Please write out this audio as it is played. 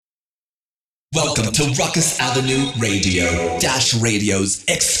Welcome to Ruckus Avenue Radio, Dash Radio's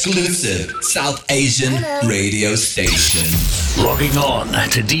exclusive South Asian radio station. Logging on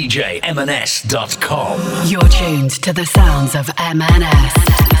to DJMNS.com. You're tuned to the sounds of M&S.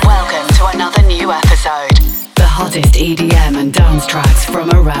 Welcome to another new episode. The hottest EDM and dance tracks from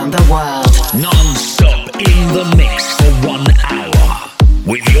around the world. Non-stop in the mix for 1 hour.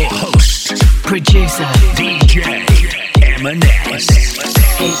 With your host, producer, DJ M&S.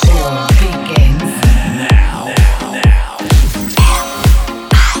 It all begins now.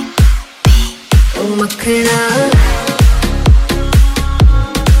 Makhna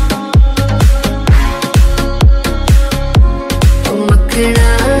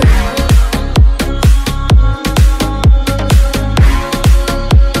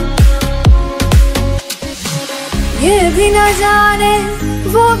ये भी न जाने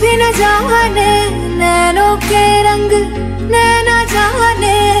वो भी न जाने नैनों के रंग नैना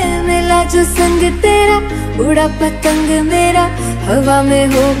जाने मिला जो संग तेरा उड़ा पतंग मेरा हवा में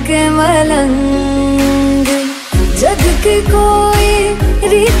होके मलंग जग की कोई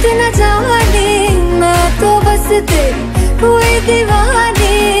रीत न जाने मैं तो बस तेरी कोई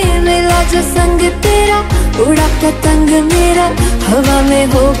दीवानी मिला जो संग तेरा उड़ा पतंग मेरा हवा में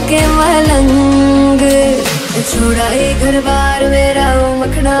होके मलंग छोड़ा ये घर बार मेरा ओ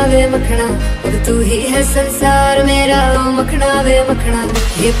मखना वे मखना अब तू ही है संसार मेरा ओ मखना वे मखना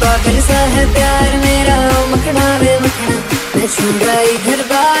ये पागल सा है प्यार मेरा ओ मखना वे मखना मैं छोड़ा ये घर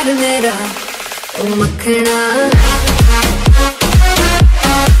बार मेरा ओ मखना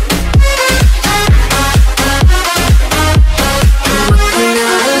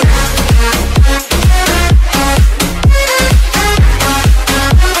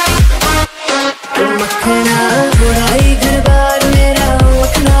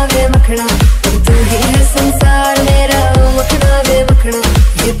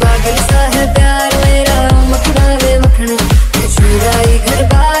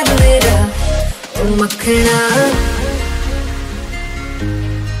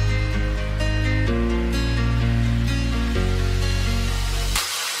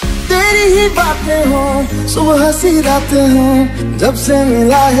तेरी ही बातें हो सुबह सी रातें हो जब से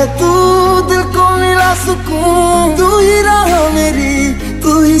मिला है तू दिल को मिला सुकून तू ही राह मेरी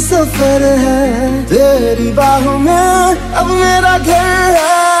तू ही सफर है तेरी बाहों में अब मेरा घर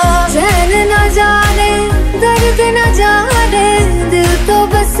है चैन न जाने दर्द न जाने दिल तो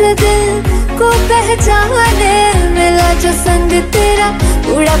बस दिल को पहचाने मिला जो संग तेरा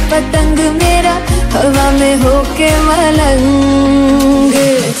उड़ा पतंग मेरा हवा में होके मलंग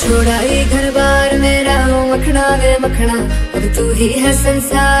छोड़ा ये घर बार मेरा ओ मखना वे मखना अब तू ही है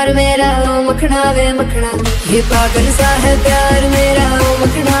संसार मेरा ओ मखना वे मखना ये पागल सा है प्यार मेरा ओ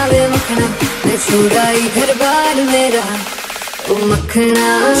मखना वे मखना मैं छोड़ा ये घर बार मेरा ओ मखना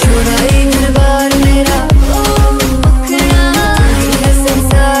छोड़ा ये घर बार मेरा ओ मखना तू ही है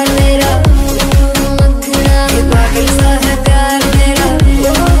संसार मेरा ओ मखना ये पागल सा है प्यार मेरा ओ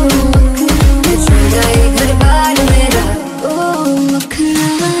मखना मैं छोड़ा ये घर बार मेरा ओ मखना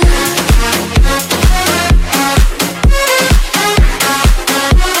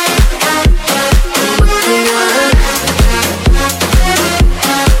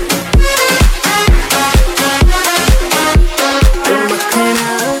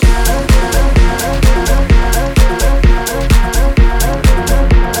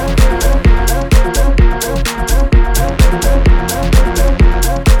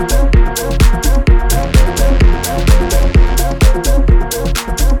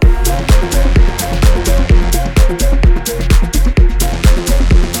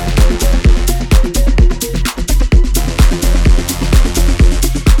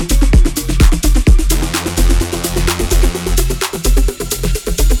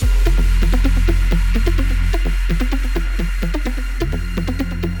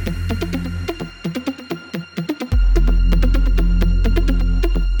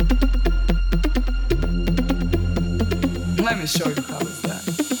Let me show you how it's done.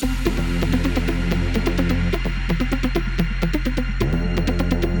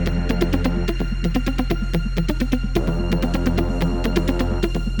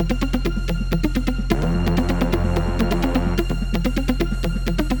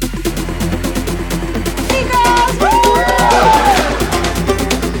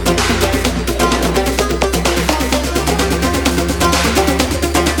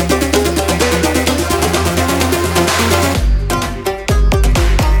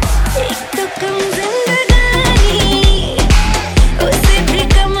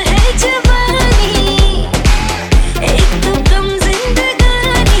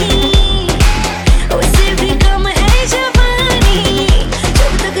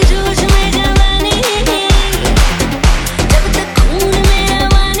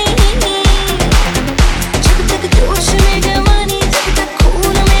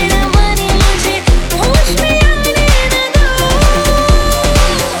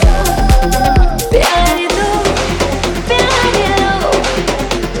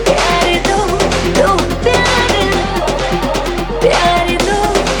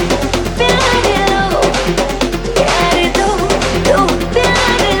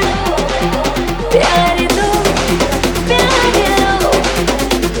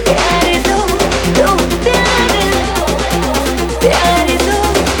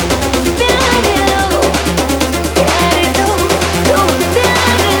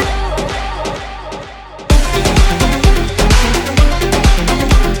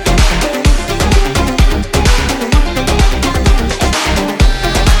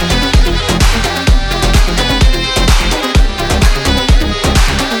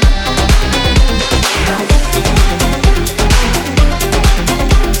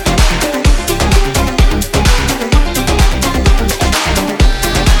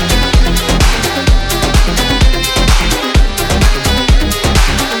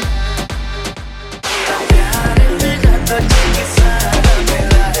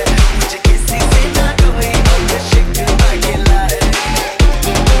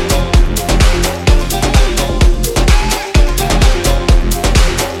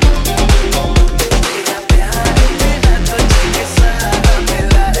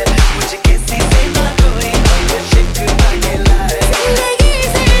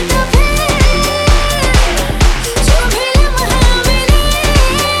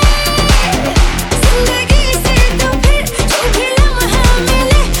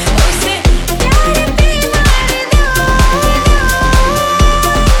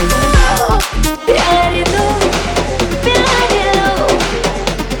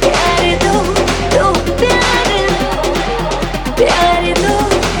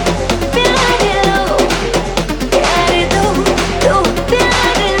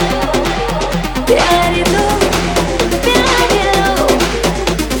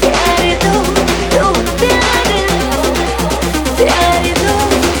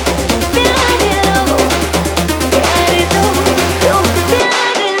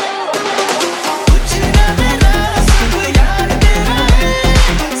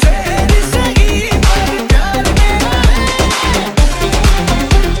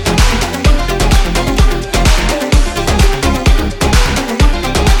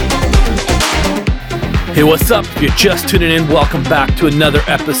 Hey, what's up? If you're just tuning in, welcome back to another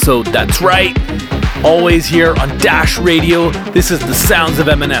episode. That's right, always here on Dash Radio. This is the Sounds of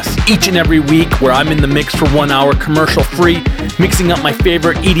M&S, each and every week where I'm in the mix for 1 hour commercial free, mixing up my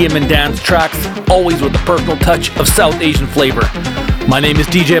favorite EDM and dance tracks, always with a personal touch of South Asian flavor. My name is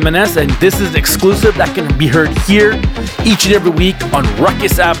DJ M&S, and this is an exclusive that can be heard here each and every week on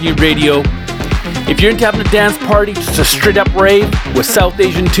Ruckus Avenue Radio. If you're into having a dance party, just a straight up rave with South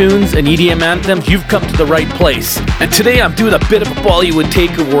Asian tunes and EDM anthems, you've come to the right place. And today I'm doing a bit of a Bollywood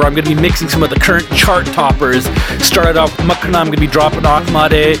takeover where I'm going to be mixing some of the current chart toppers. Started off with Makhna, I'm going to be dropping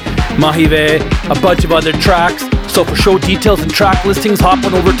Akhmare, Mahive, a bunch of other tracks. So for show details and track listings, hop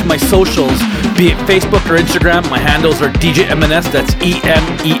on over to my socials, be it Facebook or Instagram. My handles are DJ M&S, that's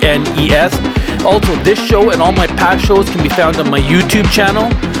EMENES. Also, this show and all my past shows can be found on my YouTube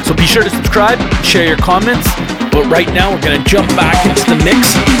channel. So be sure to subscribe, share your comments. But right now, we're going to jump back into the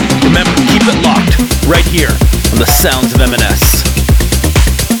mix. Remember, keep it locked right here on the Sounds of M&S.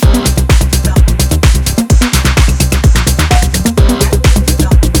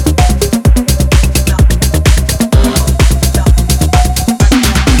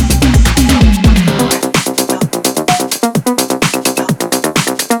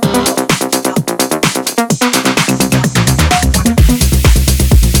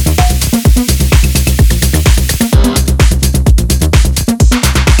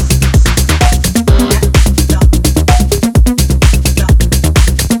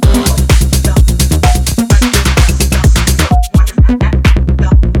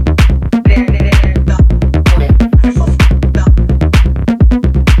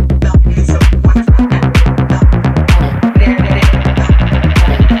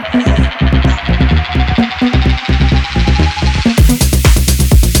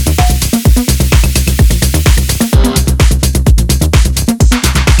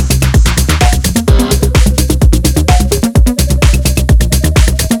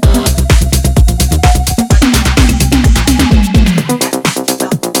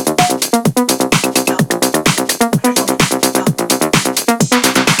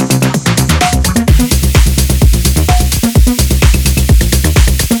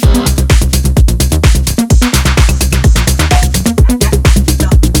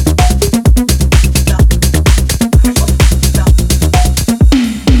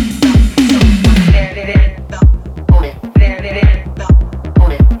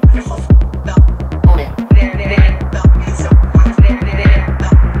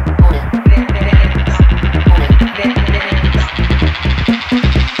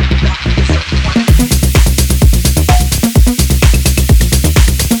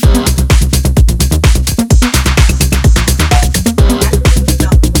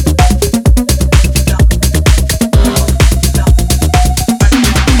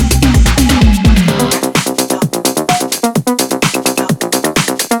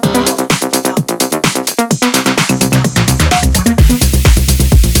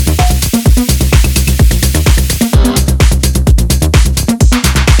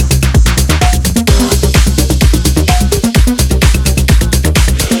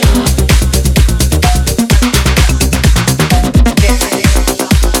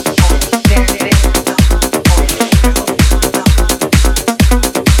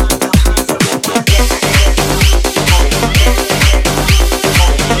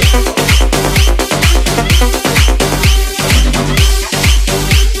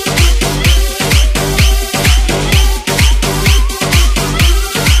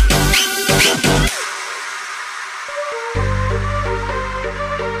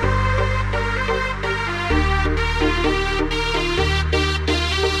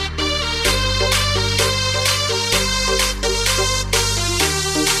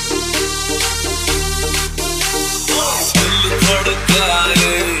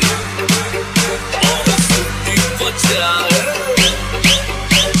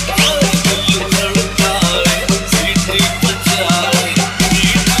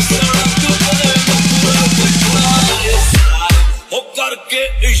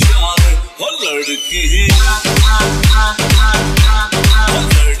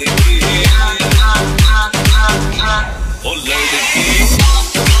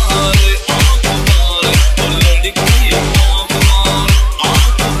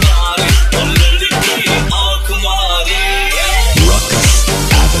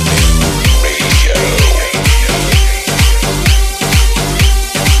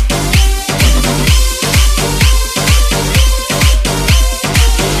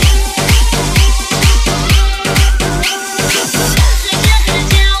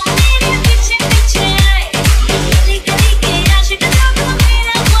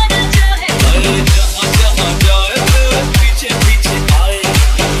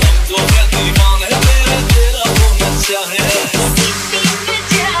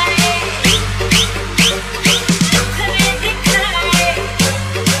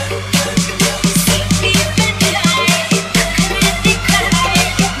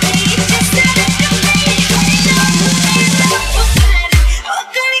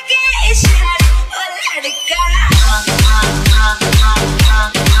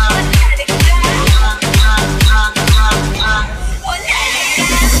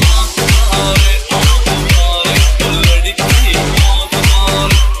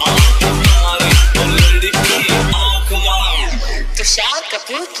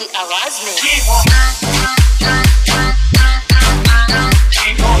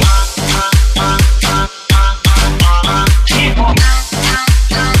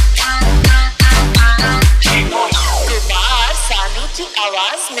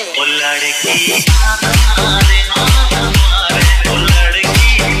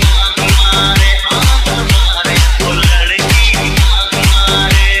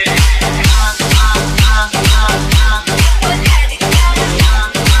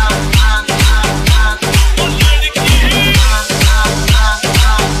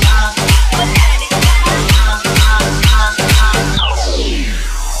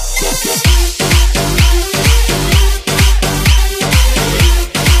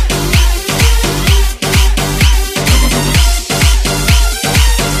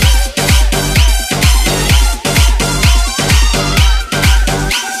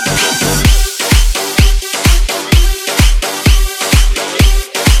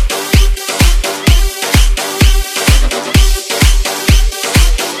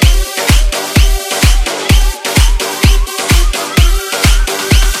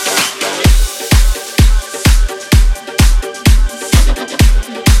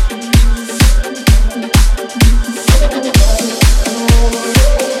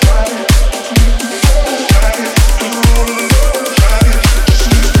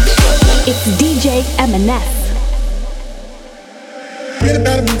 M&S. Been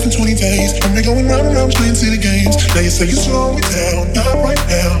about a month and 20 days. I've been going round and round playing city games. Now you say you slow me down, not right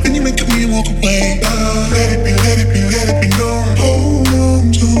now. Then you make me walk away. Let it be, let it be, let it be known. Hold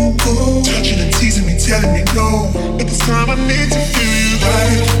on, don't go. Touching and teasing me, telling me no. But this time I need to feel you.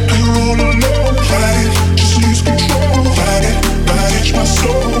 Ride it, and roll alone. Ride it, just lose control. Ride it, touch my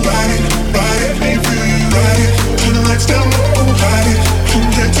soul. Ride it, me feel you. Ride it, turn the lights down low. Ride it, from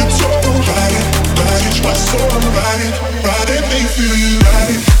head to toe. Ride it, touch my soul. Ride it, me feel you.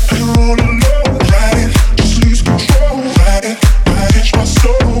 Ride it, and roll alone. Ride it, just lose control. Ride it, touch my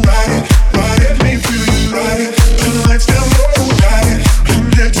soul. Ride it, me feel you. Ride it, turn the lights down low. Ride it, from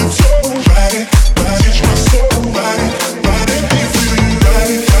head to toe. Ride it, touch my soul. Ride it, me feel you.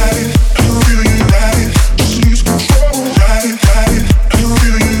 Ride it, and feel you. Ride it, just lose control. Ride it, and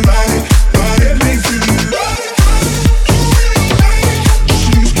feel you. Ride it, me feel you. Ride it, just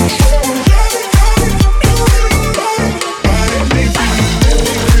lose control. Ride it, and feel you. Ride it, me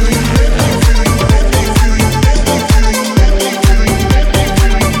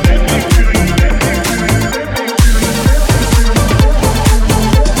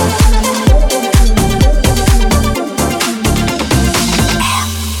feel you.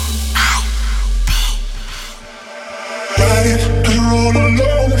 Ride it, and roll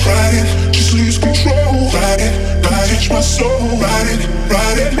alone. Ride it, just lose control. Ride it, touch my soul.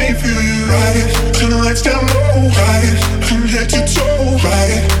 Ride it, me feel you. Ride it, turn the lights down low. Ride it, from head to toe.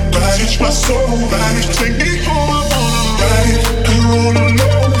 Ride it, touch my soul. Ride it, take me home. I wanna ride it, and roll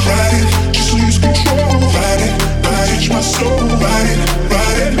alone. Ride it, just lose control. Ride it, touch my soul. Ride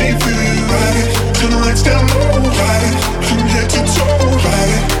it, me feel you. Ride it, turn the lights down low. Ride it, from head to toe.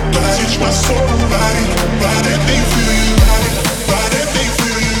 Ride it, touch my soul. Ride it, me feel you. Ride it, me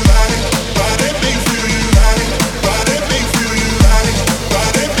feel you. Ride it, me feel you. Ride it, me feel you.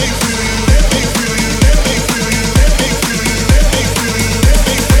 Ride it, me feel you. Let me feel you. Let me feel you. Let me feel you. Let me feel you.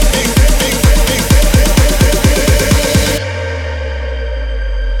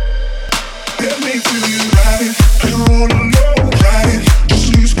 Let me feel you. Ride it, and roll alone. Ride it, just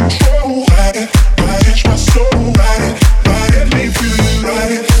lose control. Ride it, touch my soul. Ride it, me feel you.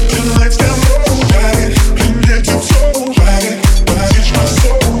 Ride it, turn the lights down low. Ride it, from head to toe. Ride it, touch my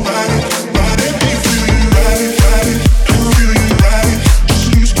soul. Ride it, me feel you. Ride it, and feel you. Ride it, just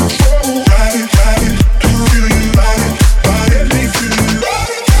lose control. Ride it, and feel you. Ride it, me feel you.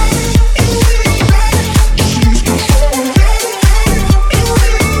 Ride it, and feel you. Ride it, just lose control. Ride it, and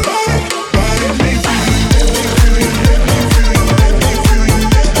feel you. Ride it, me feel you.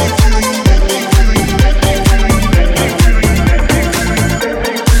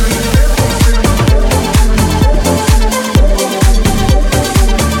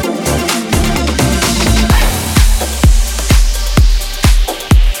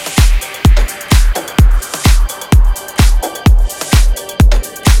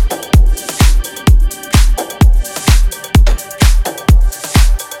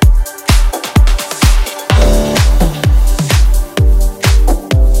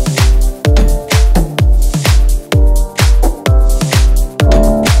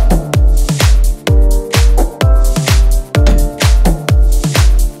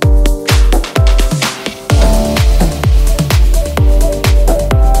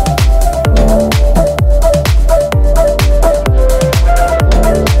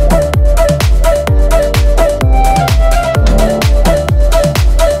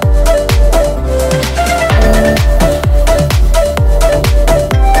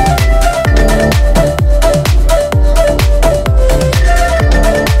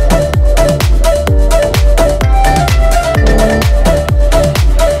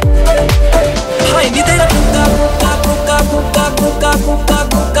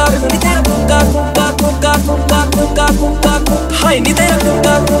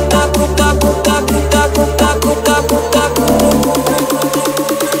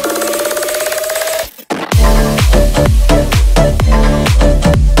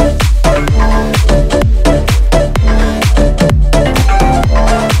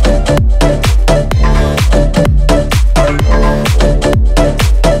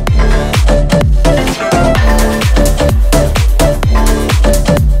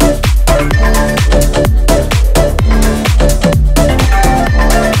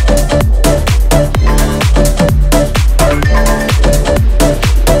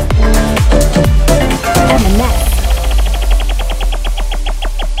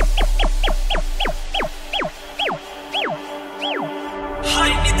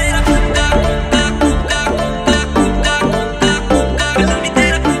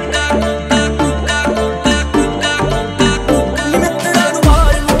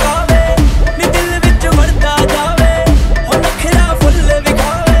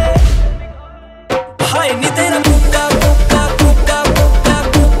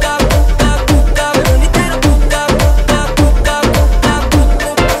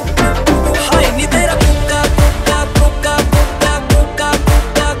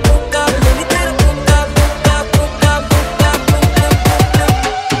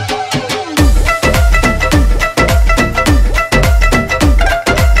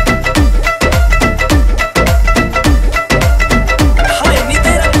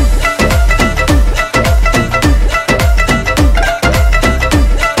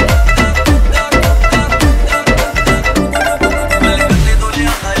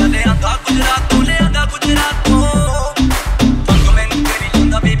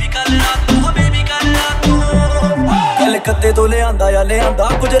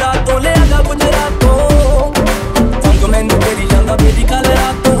 गुजरातों ले आजा गुजरातों संग मैनू तेरी जांदा baby कल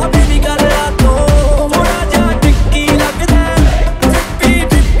रातों baby कल रातों थोड़ा जा टिक्की लगदा टिप्पी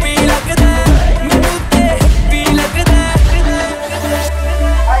टिप्पी लगदा मैनू ते हिप्पी लगदा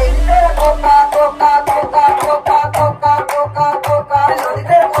आई तेरा Coca Coca Coca Coca Coca Coca Coca लोरी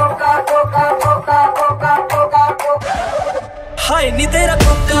तेरा Coca Coca Coca Coca Coca Coca हाय नी तेरा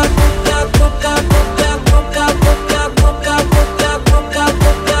Coca Coca Coca Coca Coca Coca Coca Coca Coca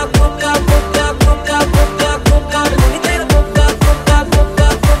Coca Coca Coca Coca Coca Coca नी तेरा Coca Coca Coca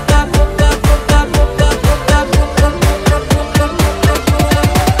Coca Coca Coca Coca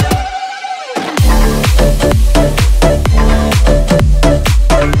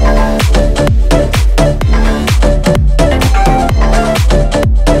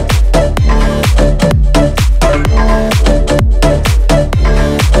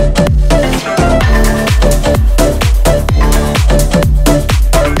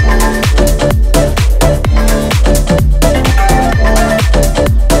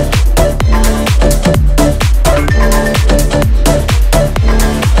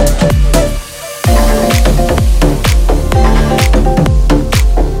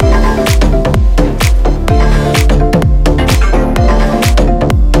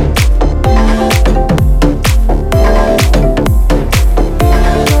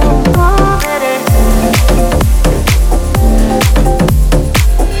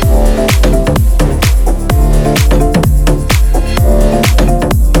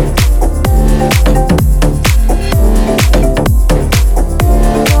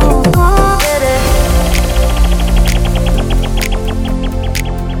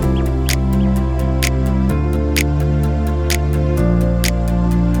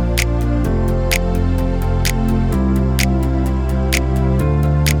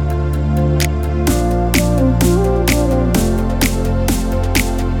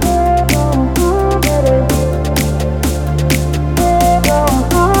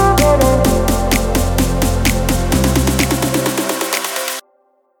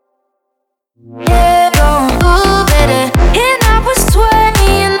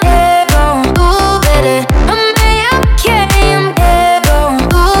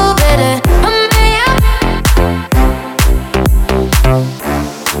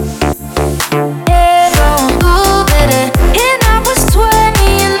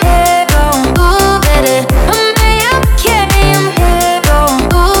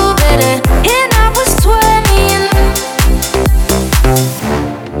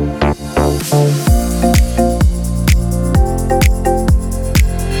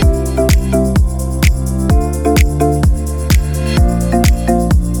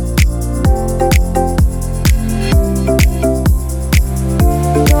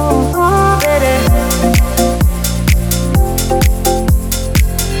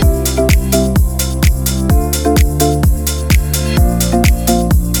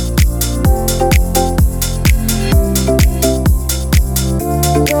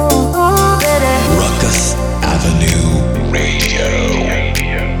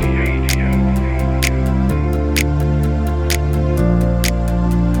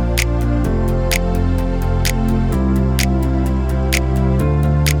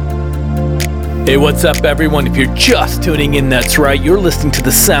Hey, what's up, everyone? If you're just tuning in, that's right, you're listening to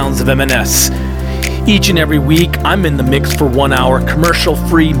the sounds of M&S. Each and every week, I'm in the mix for 1 hour,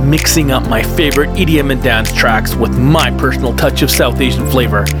 commercial-free, mixing up my favorite EDM and dance tracks with my personal touch of South Asian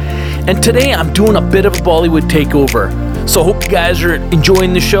flavor. And today, I'm doing a bit of a Bollywood takeover. So hope you guys are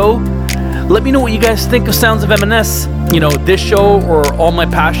enjoying the show. Let me know what you guys think of Sounds of M&S. You know, this show or all my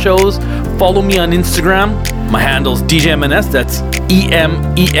past shows. Follow me on Instagram. My handle's DJ M&S, that's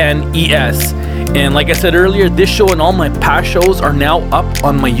EMENES. And like I said earlier, this show and all my past shows are now up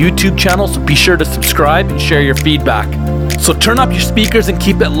on my YouTube channel, so be sure to subscribe and share your feedback. So turn up your speakers and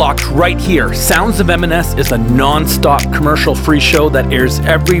keep it locked right here. Sounds of M&S is a non-stop commercial-free show that airs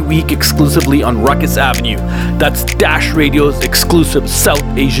every week exclusively on Ruckus Avenue. That's Dash Radio's exclusive South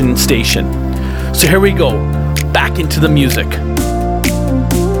Asian station. So here we go, back into the music.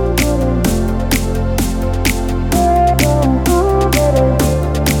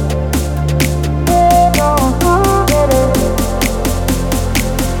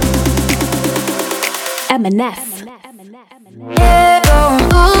 M&S.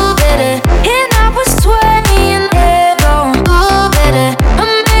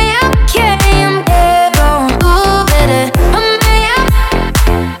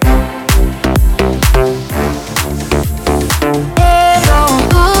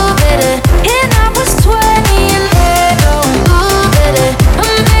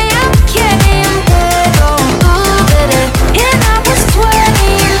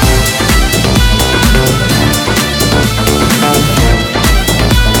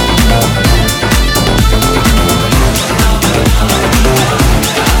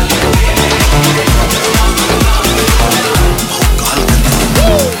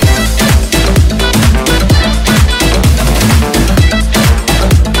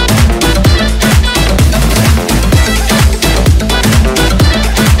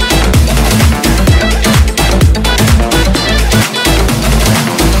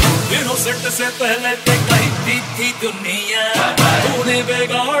 से पहले ते कहीं थी दुनिया तूने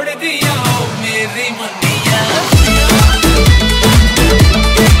बिगाड़ दिया मेरी मनिया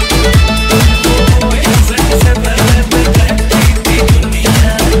से पहले ते कहीं थी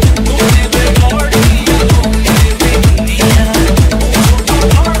दुनिया तूने बिगाड़ दिया मेरी मनिया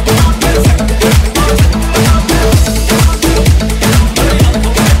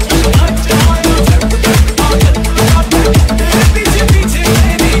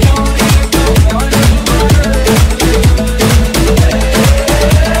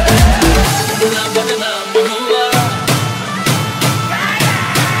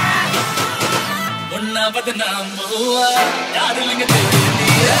बदनाम हुआ डार्लिंग तेरे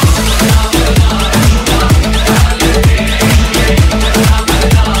लिए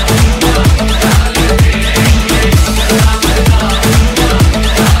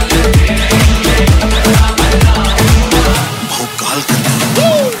भौकाल करना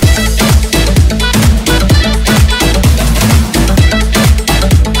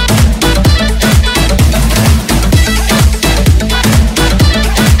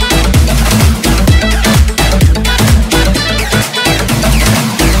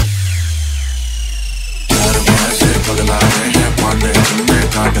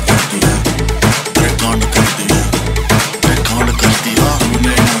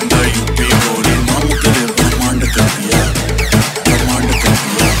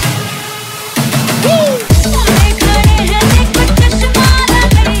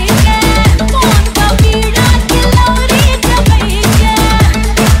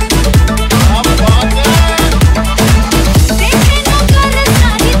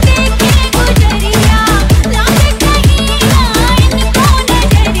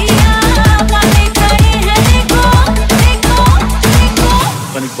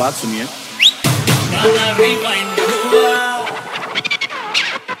बात सुनिए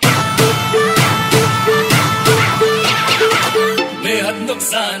बेहद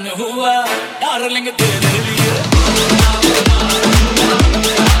नुकसान हुआ डार्लिंग तेरे लिए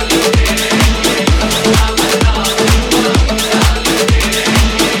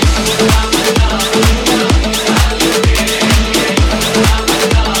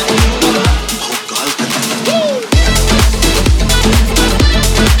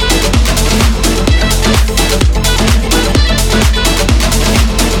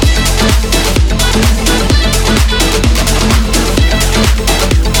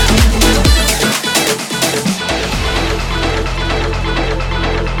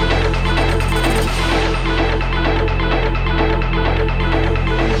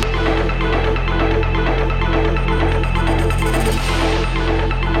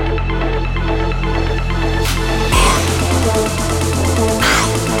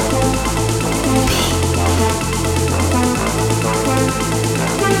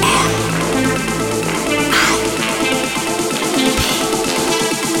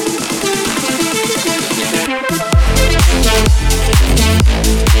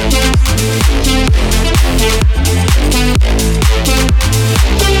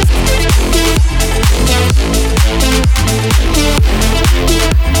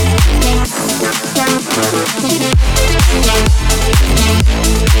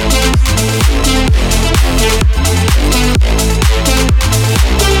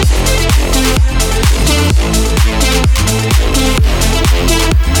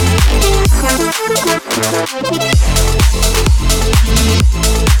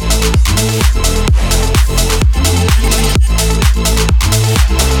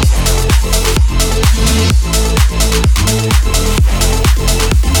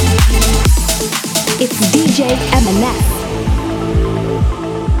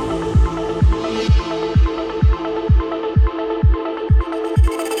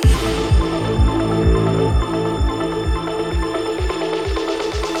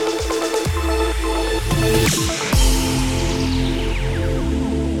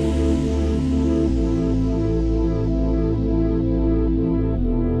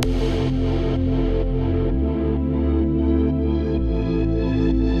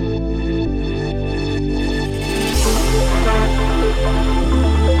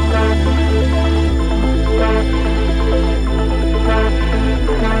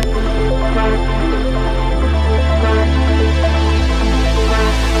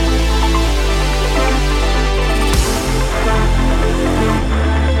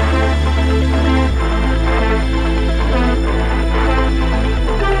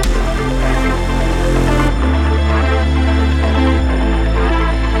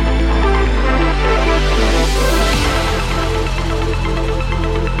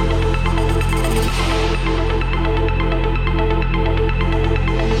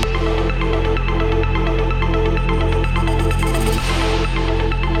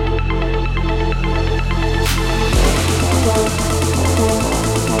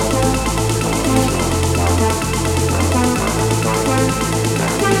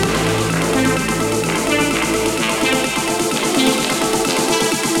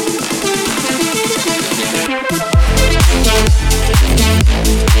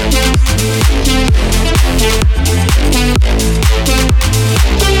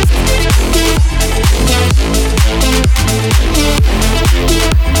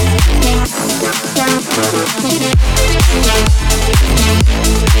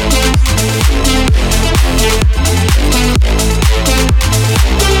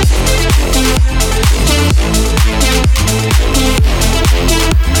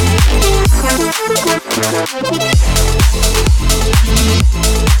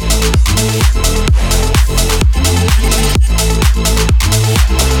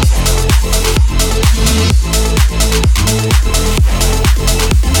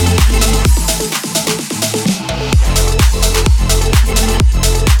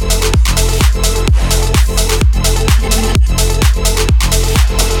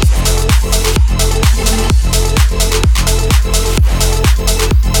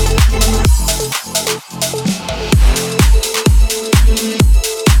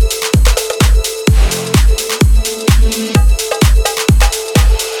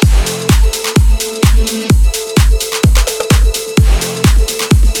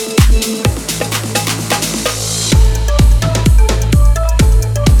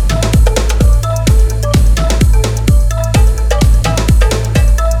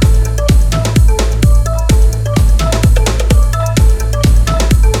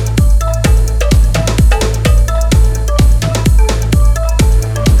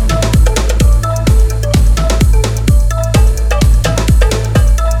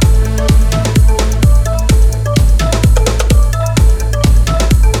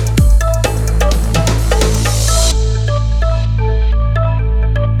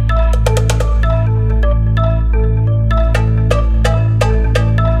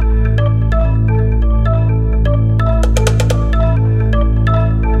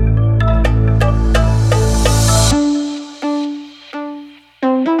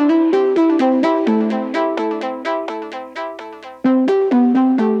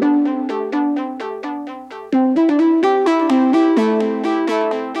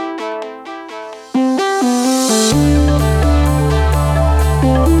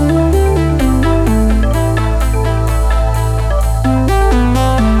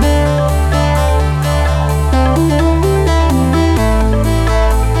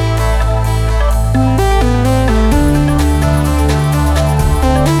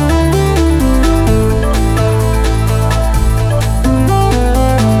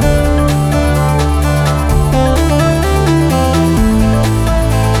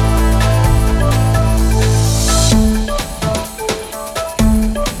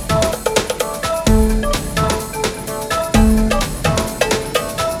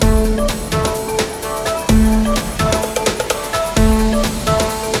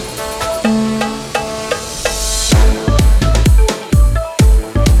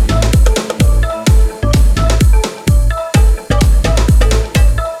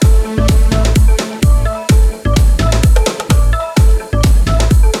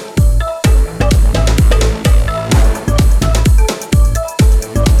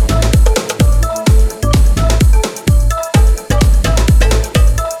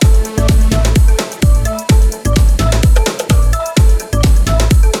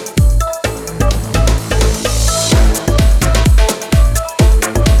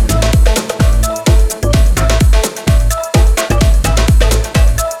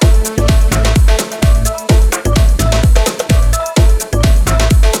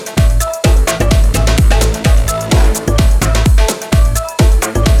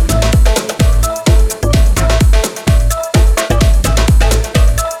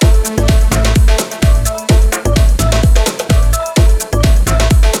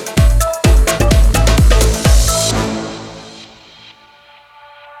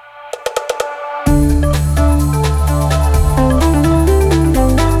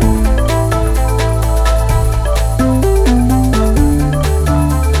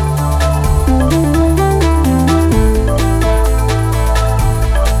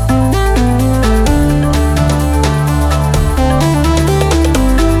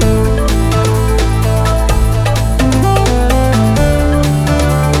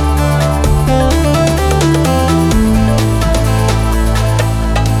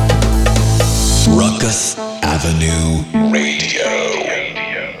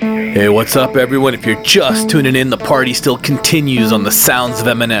Hey, what's up, everyone? If you're just tuning in, the party still continues on the Sounds of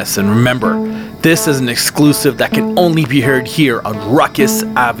M&S. And remember, this is an exclusive that can only be heard here on Ruckus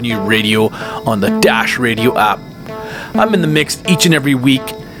Avenue Radio on the Dash Radio app. I'm in the mix each and every week,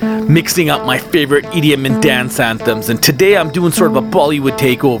 mixing up my favorite EDM and dance anthems, and today I'm doing sort of a Bollywood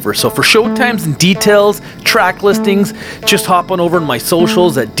takeover. So for show times and details, track listings, just hop on over to my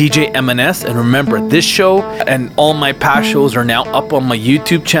socials at DJ M&S. And remember, this show and all my past shows are now up on my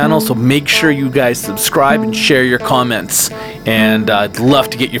YouTube channel, so make sure you guys subscribe and share your comments. And I'd love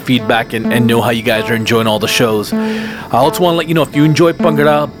to get your feedback and know how you guys are enjoying all the shows. I also want to let you know, if you enjoy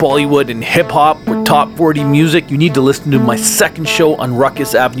Bhangra, Bollywood, and hip-hop with top 40 music, you need to listen to my second show on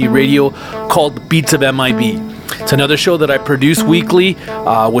Ruckus Avenue Radio called Beats of MIB. It's another show that I produce weekly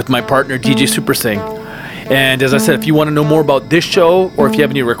with my partner DJ Super Singh. And as I said, if you want to know more about this show, or if you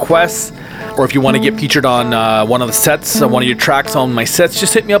have any requests, or if you want to get featured on one of the sets, one of your tracks on my sets,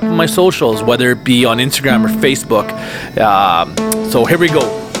 just hit me up on my socials, whether it be on Instagram or Facebook. So here we go,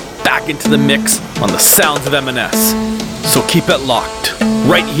 back into the mix on the Sounds of M&S. So keep it locked,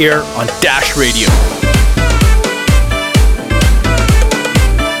 right here on Dash Radio.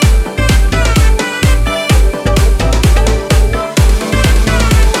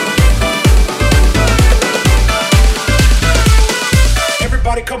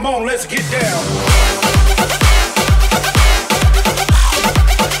 Come on, let's get down.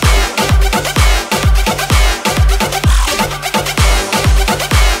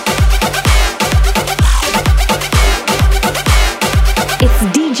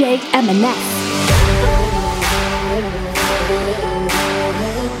 It's DJ M&S.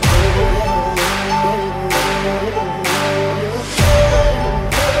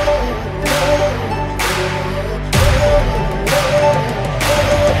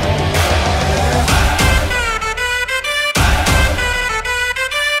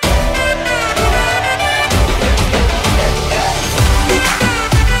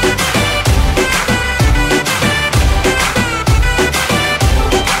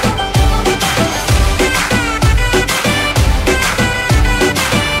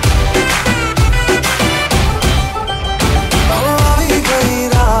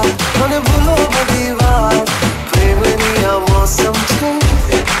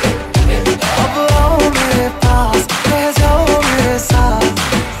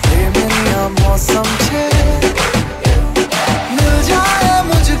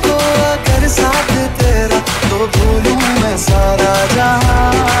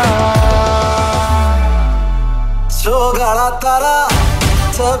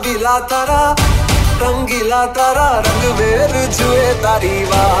 तारा रंगीला तारा रंग बेर जुए तारी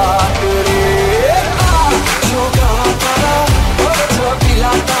बात रे छोका तारा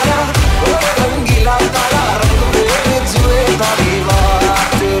छपीला तारा रंगीला तारा रंग बेर जुए तारी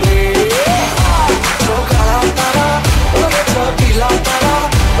बात रे छोका तारा छपीला तारा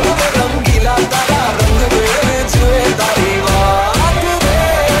रंगीला तारा रंग बेर जुए तारी बात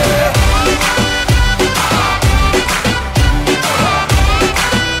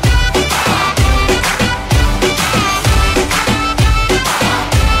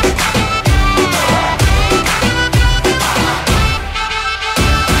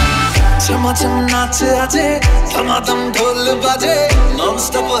चम नाच आजे धमाधम ढोल बाजे नॉन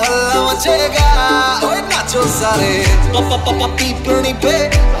स्टॉप हल्ला मचेगा ओए नाचो सारे पपा पीपनी पे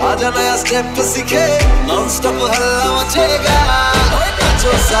आजा नया स्टेप सीखे नॉन स्टॉप हल्ला मचेगा ओए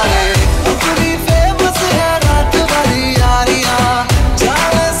नाचो सारे अपनी फेमस है रात भरी यारियां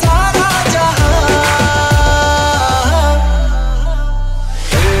जाने सारा जहां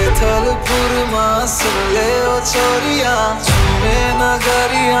थलपुर मां सुन ले ओ छोरियां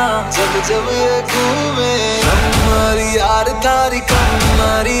नगरिया जब जब ये घूमे कमरी यार तारी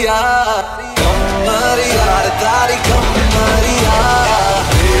कमरिया कमरी यार तारी कमरिया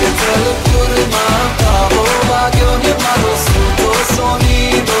थलपुर मां पावो भाग्यो ने मारो सूतो सोनी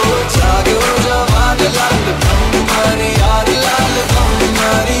दो जाग्यो जवान लाल कमरी यार लाल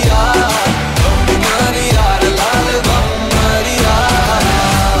कमरिया कमरी यार लाल कमरिया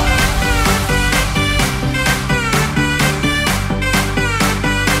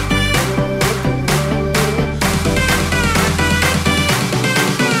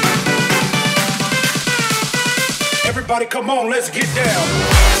Everybody, come on, let's get down.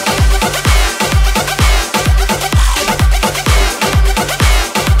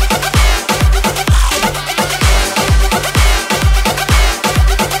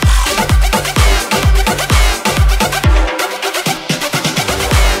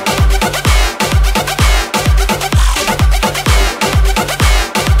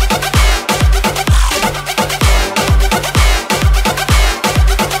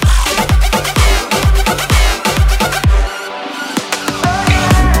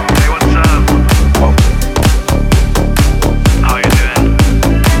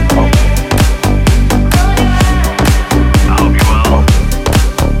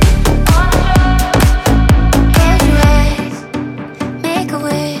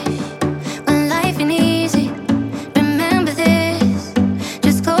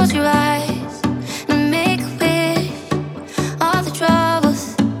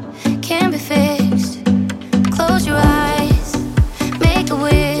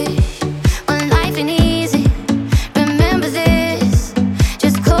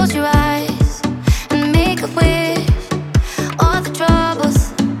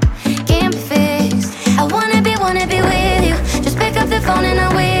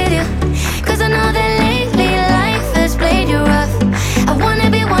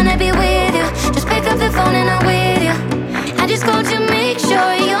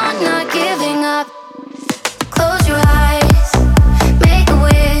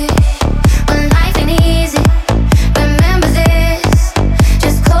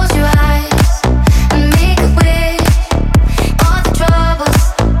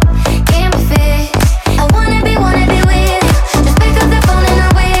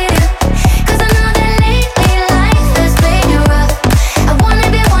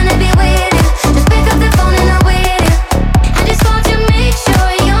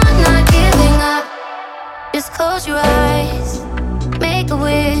 close your eyes, make a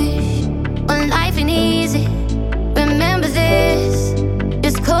wish. When life ain't easy, remember this.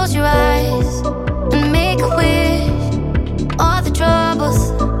 Just close your eyes and make a wish. All the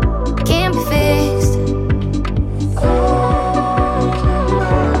troubles can't be fixed.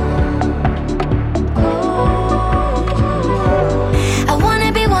 I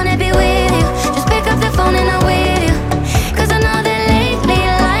wanna be with you. Just pick up the phone and I'm with you. 'Cause I know that lately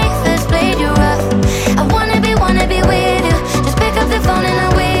life has played you rough. I wanna be with you.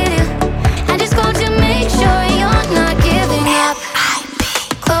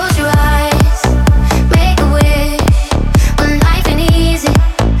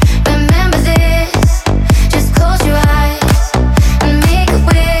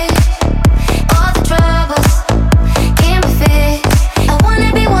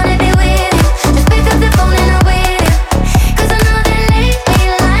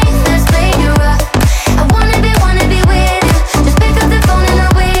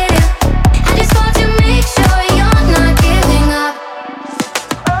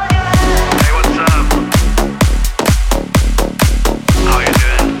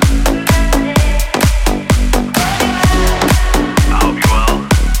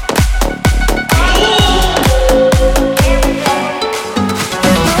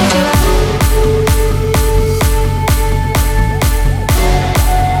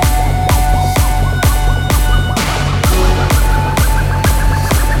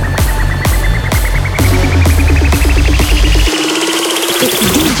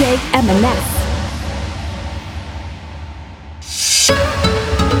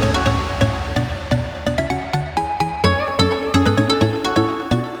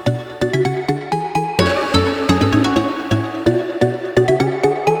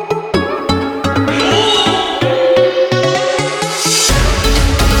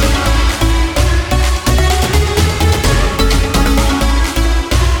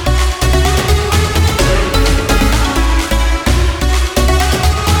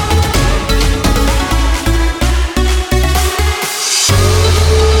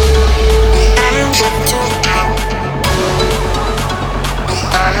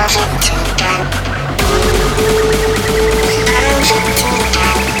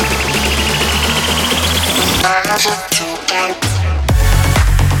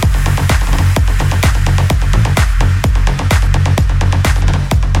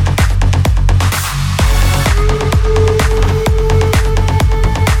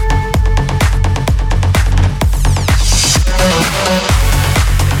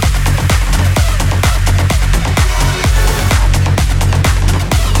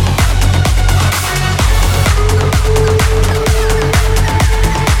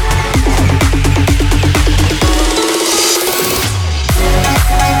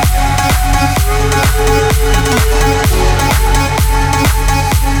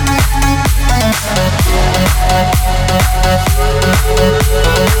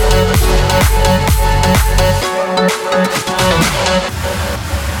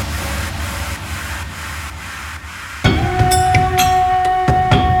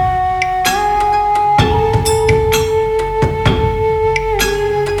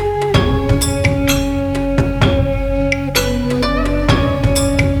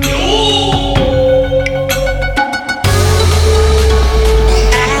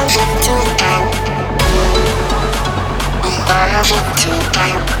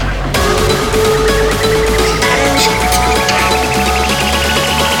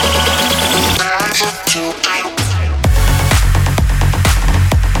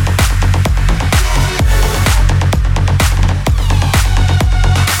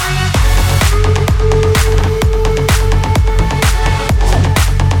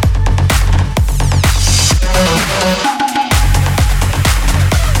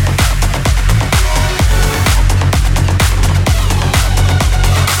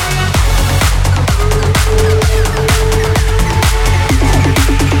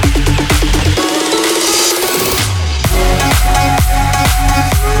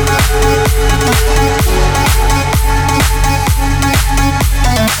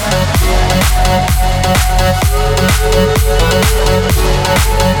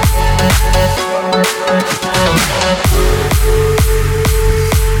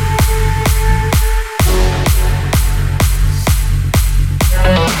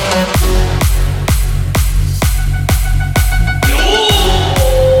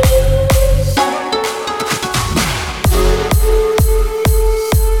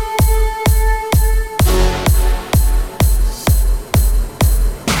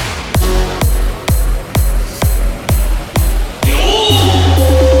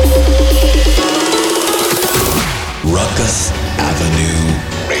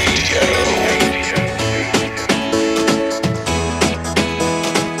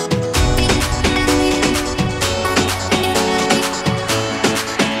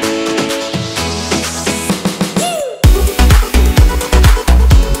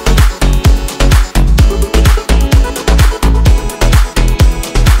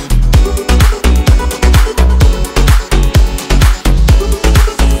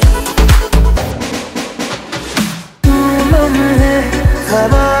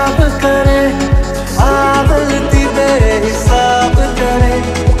 करे आदती बेहिसाब करे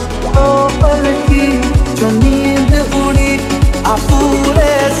ओ पल की जो नींद उड़ी आ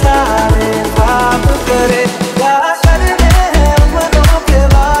पूरे सारे ख्वाब करे क्या करने हैं मनों के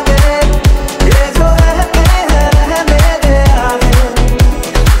वादे ये जो रहते हैं रहने दे आगे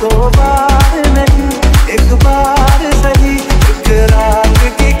दो बार नहीं एक बार सही एक रात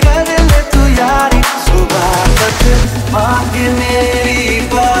की कर ले तू यारी सुबह तक मांगे मेरी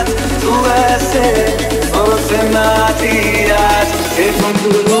बात तू ऐसे सोचना थी आज ये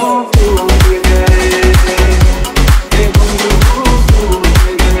घुंघरू टूट गए ये घुंघरू टूट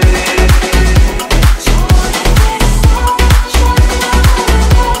गए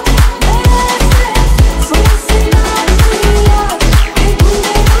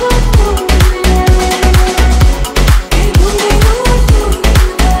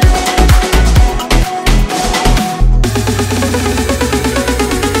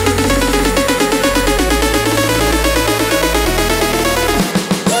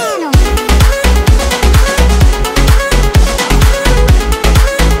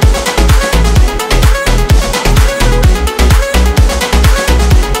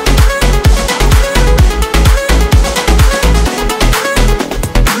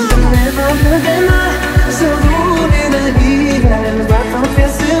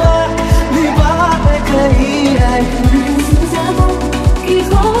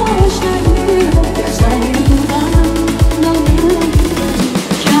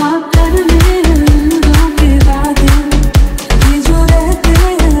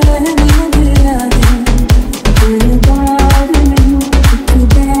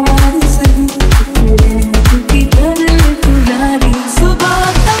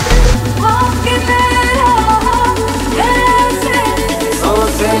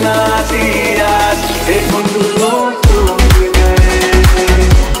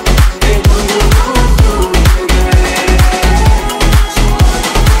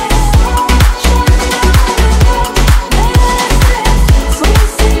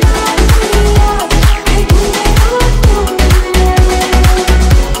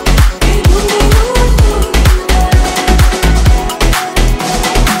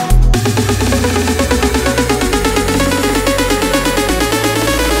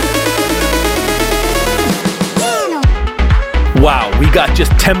Wow, we got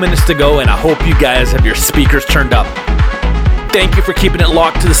just 10 minutes to go, and I hope you guys have your speakers turned up. Thank you for keeping it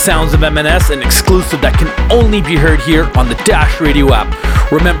locked to the sounds of M&S, an exclusive that can only be heard here on the Dash Radio app.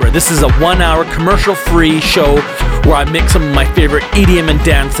 Remember, this is a 1-hour commercial-free show where I mix some of my favorite EDM and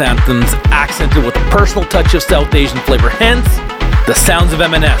dance anthems, accented with a personal touch of South Asian flavor, hence the sounds of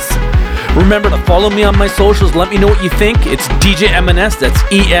M&S. Remember to follow me on my socials. Let me know what you think. It's DJ M&S, that's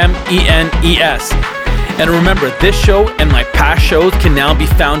EMENES. And remember, this show and my past shows can now be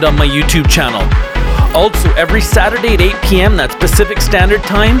found on my YouTube channel. Also, every Saturday at 8 p.m., that's Pacific Standard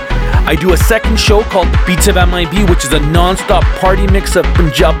Time, I do a second show called The Beats of MIB, which is a non-stop party mix of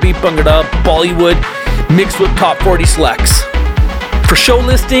Punjabi, Bhangra, Bollywood, mixed with top 40 selects. For show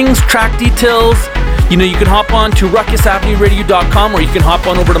listings, track details, you can hop on to ruckusavenueradio.com, or you can hop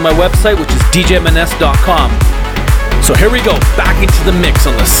on over to my website, which is djmns.com. So here we go, back into the mix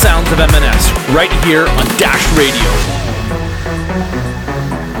on the sounds of M&S, right here on Dash Radio.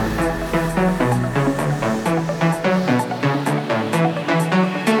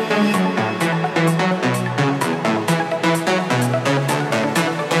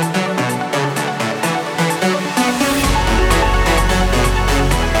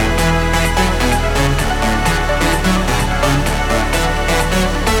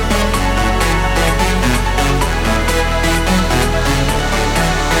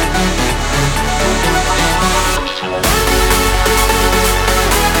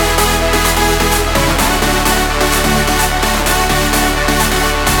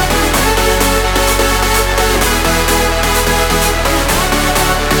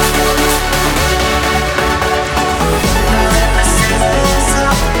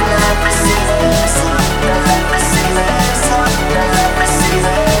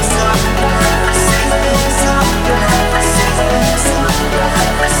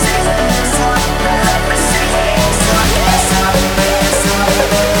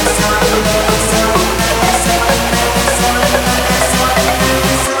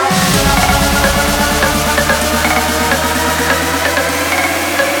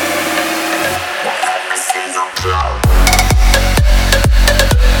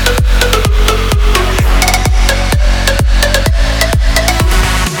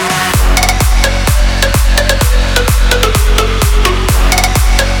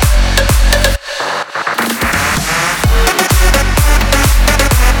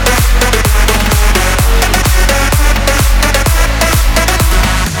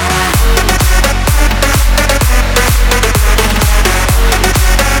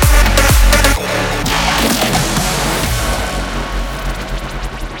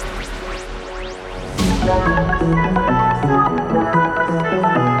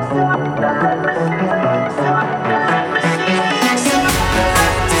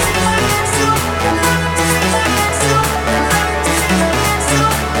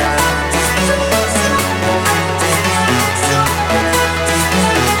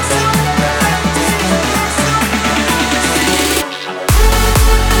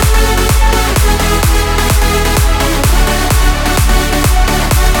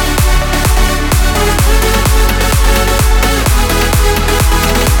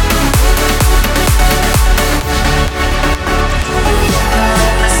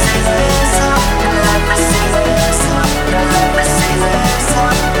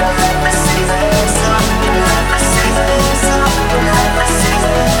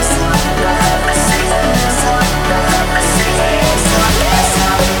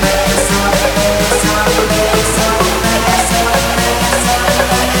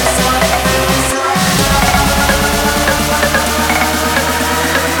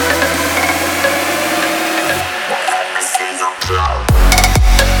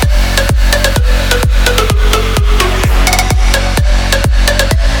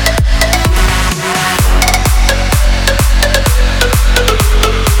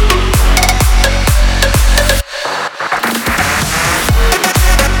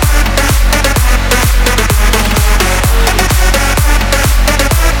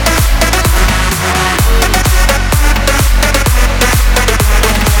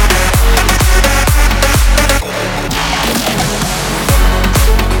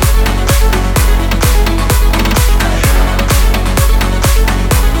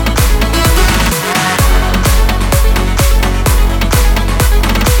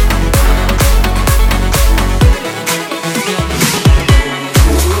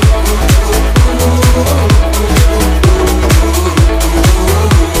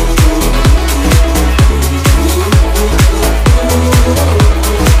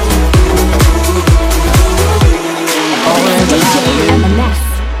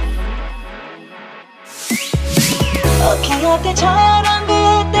 अखियां ते छाया रंग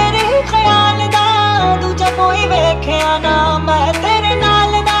तेरे ख्याल दा दूजा कोई वेखिया ना मैं तेरे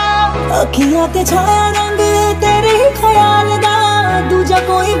नाल दा अखियां ते छाया रंग तेरे ख्याल दा दूजा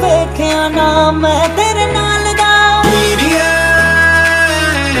कोई वेखिया ना मैं तेरे नाल दा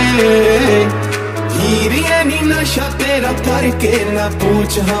हीरिए नी नशा तेरा करके ना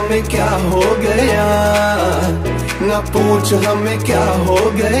पूछ हमें क्या हो गया ना पूछ हमें क्या हो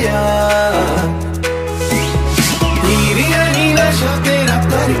गया हीरिए नी नशा तेरा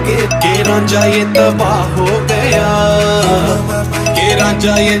करके के रांझा ये तबाह हो गया के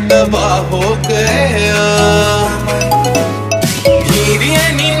रांझा ये तबाह हो गया हीरिए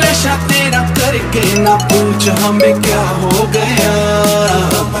नी नशा तेरा करके ना पूछ हमें क्या हो गया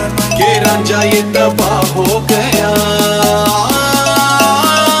के रांझा ये तबाह हो गया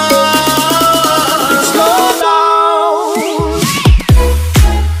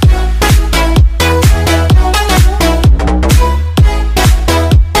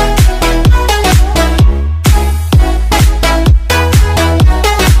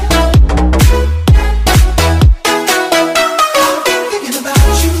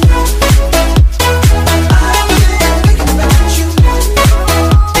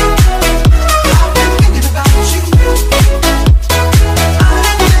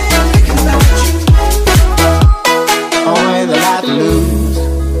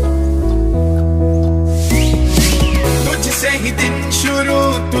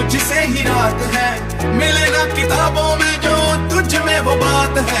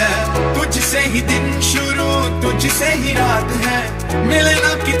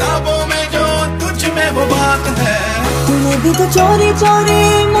भी तो चोरी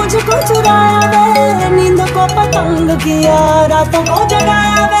चोरी मुझको चुराया वे नींद को पतंग किया रातों को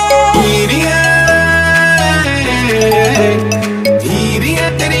जगाया वे हीरिए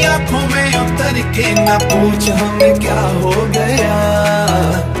तेरी आंखों में उतर के ना पूछ हमें क्या हो गया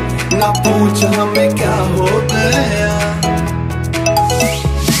ना पूछ हमें क्या हो गया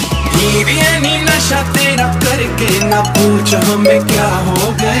हीरिए नी नशा तेरा करके ना पूछ हमें क्या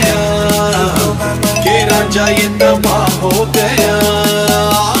हो गया के रांझा ये तबाह हो गया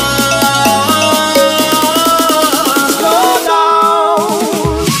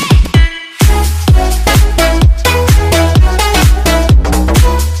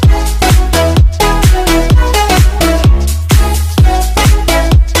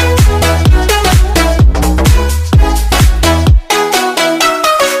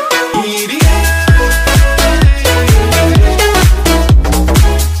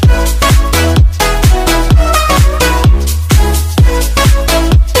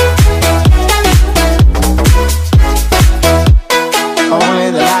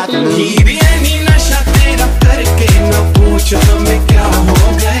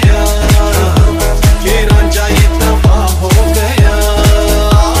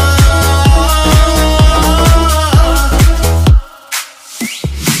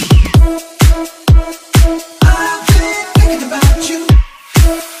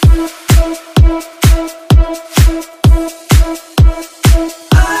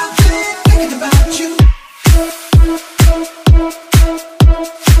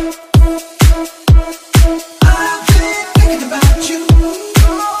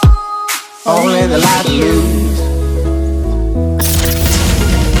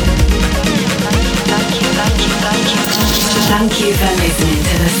Thank you for listening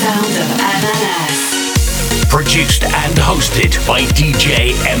to the sound of M&S. Produced and hosted by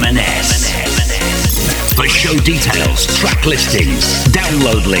DJ M&S. For show details, track listings,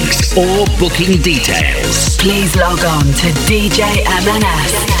 download links, or booking details, please log on to djmns.com.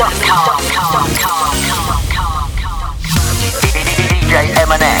 DJ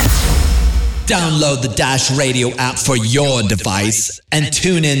M&S. Download the Dash Radio app for your device and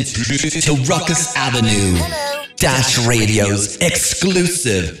tune in to Ruckus Avenue. Dash Radio's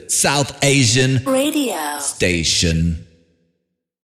exclusive South Asian radio station.